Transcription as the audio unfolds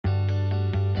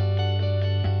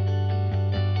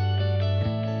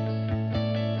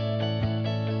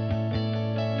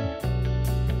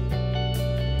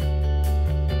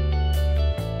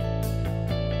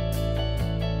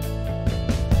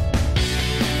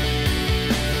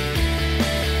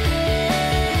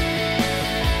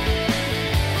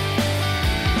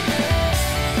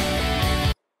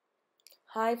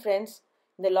Hi friends,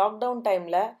 இந்த lockdown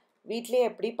டைமில் வீட்டிலே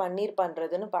எப்படி பன்னீர்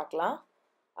பண்ணுறதுன்னு பார்க்கலாம்.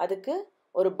 அதுக்கு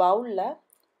ஒரு பவுலில்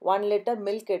 1 லிட்டர்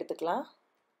மில்க் எடுத்துக்கலாம்.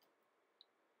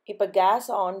 இப்போ கேஸ்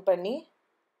ஆன் பண்ணி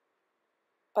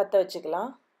பற்ற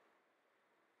வச்சுக்கலாம்.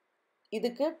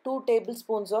 இதுக்கு 2 table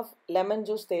spoons of lemon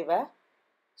juice தேவை.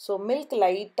 ஸோ மில்க்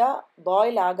லைட்டாக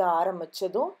பாயில் ஆக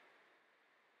ஆரம்பித்ததும்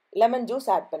லெமன் ஜூஸ்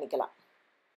ஆட் பண்ணிக்கலாம்.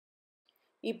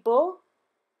 இப்போது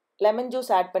லெமன்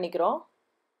ஜூஸ் ஆட் பண்ணிக்கிறோம்.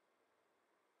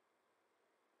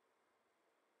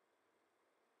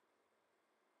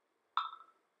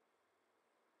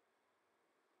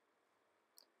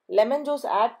 லெமன் ஜூஸ்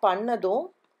ஆட் பண்ணதும்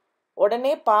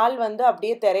உடனே பால்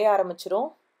அப்படியே தெரிய ஆரம்பிச்சிரும்.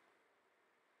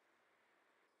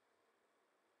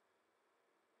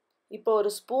 இப்போ ஒரு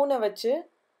ஸ்பூனை வச்சு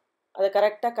அதை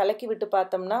கரெக்டாக கலக்கி விட்டு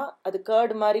பார்த்தோம்னா அது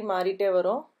கர்டு மாதிரி மாறிட்டே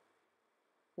வரும்.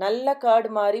 நல்ல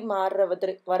கர்டு மாதிரி மாறுற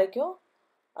வரைக்கும்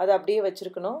அதை அப்படியே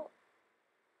வச்சுருக்கணும்.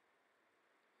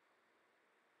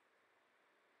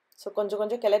 ஸோ கொஞ்சம்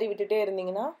கொஞ்சம் கிளறி விட்டுட்டே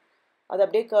இருந்தீங்கன்னா அது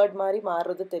அப்படியே கர்டு மாதிரி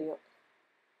மாறுறது தெரியும்.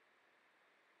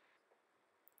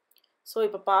 ஸோ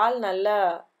இப்போ பால் நல்லா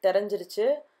தெரிஞ்சிருச்சு.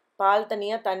 பால்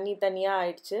தனியாக தண்ணி தனியாக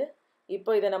ஆயிடுச்சு.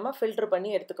 இப்போ இதை நம்ம ஃபில்ட்ரு பண்ணி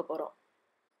எடுத்துக்க போகிறோம்.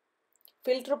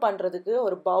 ஃபில்ட்ரு பண்ணுறதுக்கு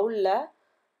ஒரு பவுலில்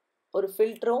ஒரு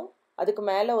ஃபில்ட்ரும் அதுக்கு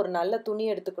மேலே ஒரு நல்ல துணி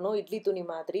எடுத்துக்கணும், இட்லி துணி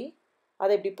மாதிரி.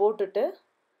 அதை இப்படி போட்டுட்டு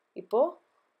இப்போது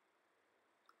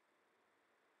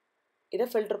இதை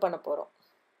ஃபில்ட்ரு பண்ண போகிறோம்.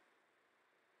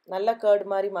 நல்ல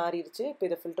கர்டு மாதிரி மாறிடுச்சு. இப்போ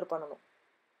இதை ஃபில்ட்ரு பண்ணணும்.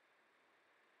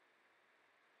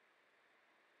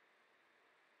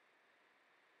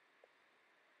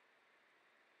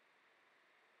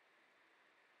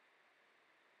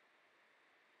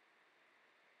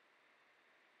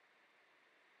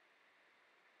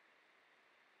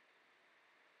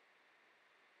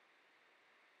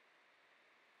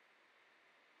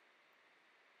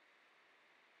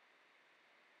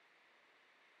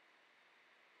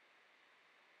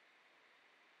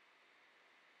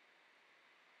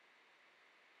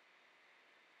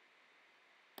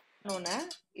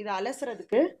 இதை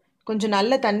அலசுறதுக்கு கொஞ்சம்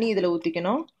நல்ல தண்ணி இதில்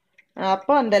ஊற்றிக்கணும்.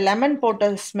 அப்போ அந்த லெமன் போட்ட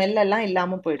ஸ்மெல்லாம்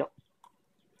இல்லாமல் போயிடும்.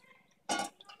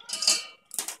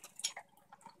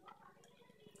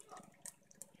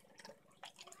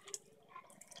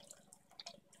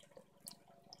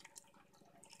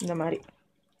 இந்த மாதிரி.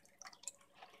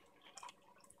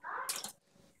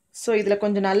 ஸோ இதில்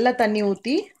கொஞ்சம் நல்ல தண்ணி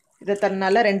ஊற்றி இதை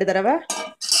நல்லா 2 தடவை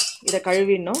இதை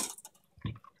கழுவிடணும்.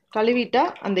 கழுவிட்டா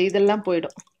அந்த இதெல்லாம்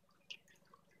போயிடும்.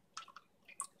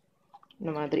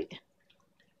 இந்த மாதிரி.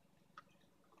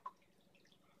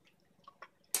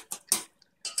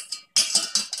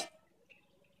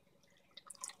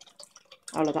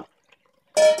 அவ்வளோதான்.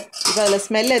 இப்போ அதில்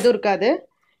ஸ்மெல் எதுவும் இருக்காது.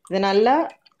 இதை நல்லா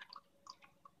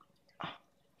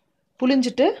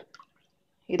புளிஞ்சிட்டு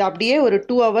இதை அப்படியே ஒரு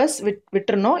 2 ஹவர்ஸ்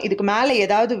விட்டுறணும். இதுக்கு மேலே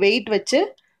ஏதாவது வெயிட் வச்சு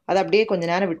அதை அப்படியே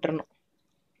கொஞ்சம் நேரம் விட்டுறணும்.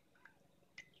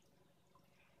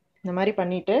 இந்த மாதிரி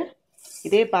பண்ணிவிட்டு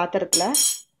இதே பாத்திரத்தில்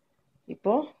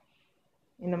இப்போது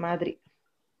இந்த மாதிரி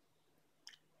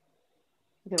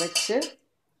இதை வச்சு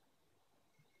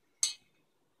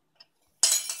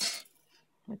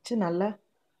நல்லா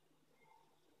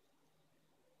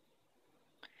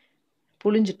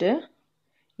புளிஞ்சிட்டு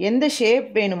எந்த ஷேப்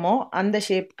வேணுமோ அந்த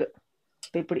ஷேப்புக்கு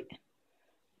இப்படி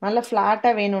நல்லா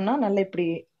ஃப்ளாட்டாக வேணும்னா நல்லா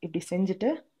இப்படி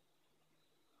செஞ்சுட்டு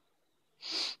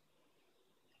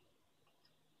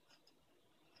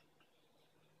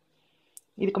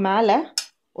இதுக்கு மேலே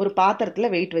ஒரு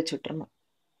பாத்திரத்தில் வெயிட் வச்சு விட்டுறணும்.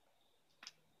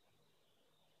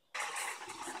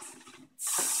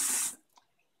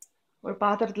 ஒரு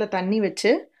பாத்திரத்தில் தண்ணி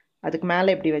வச்சு அதுக்கு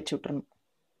மேலே இப்படி வச்சு விட்டுறணும்.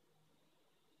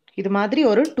 இது மாதிரி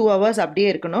ஒரு 2 ஹவர்ஸ் அப்படியே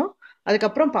இருக்கணும்.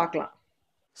 அதுக்கப்புறம் பார்க்கலாம்.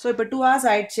 ஸோ இப்போ 2 ஹவர்ஸ்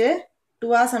ஆயிடுச்சு.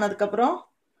 2 ஹவர்ஸ் ஆனதுக்கப்புறம்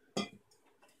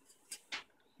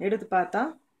எடுத்து பார்த்தா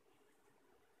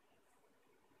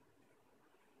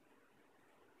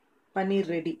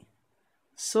பன்னீர் ரெடி.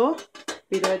 ஸோ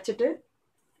இதை வச்சுட்டு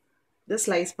இதை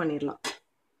ஸ்லைஸ் பண்ணிடலாம்.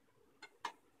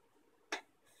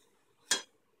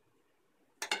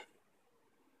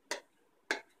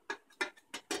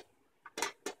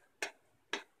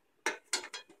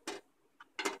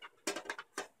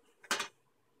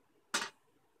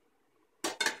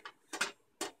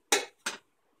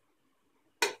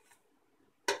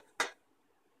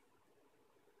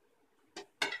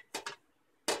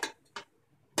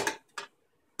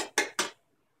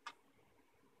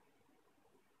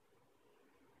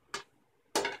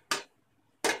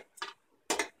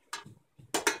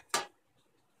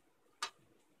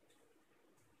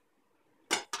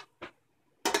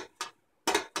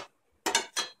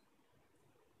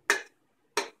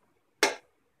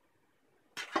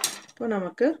 இப்போ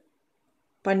நமக்கு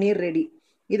பன்னீர் ரெடி.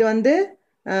 இது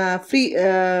ஃப்ரீ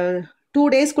 2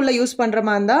 டேஸ்க்குள்ளே யூஸ் பண்ணுற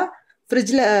மாதிரி இருந்தால்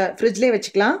ஃப்ரிட்ஜ்லேயே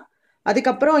வச்சுக்கலாம்.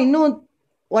 அதுக்கப்புறம் இன்னும்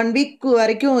 1 வீக்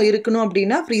வரைக்கும் இருக்கணும்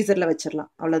அப்படின்னா ஃப்ரீசரில்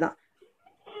வச்சிடலாம். அவ்வளோதான்.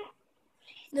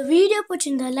 இந்த வீடியோ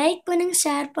பிடிச்சிருந்தா லைக் பண்ணுங்க,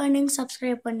 ஷேர் பண்ணுங்க,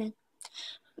 சப்ஸ்கிரைப் பண்ணுங்க.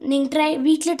 நீங்கள்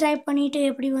வீட்டில் ட்ரை பண்ணிவிட்டு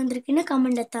எப்படி வந்திருக்குன்னு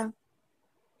கமெண்ட்டில் தாங்க.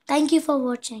 தேங்க்யூ ஃபார்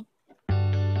வாட்சிங்.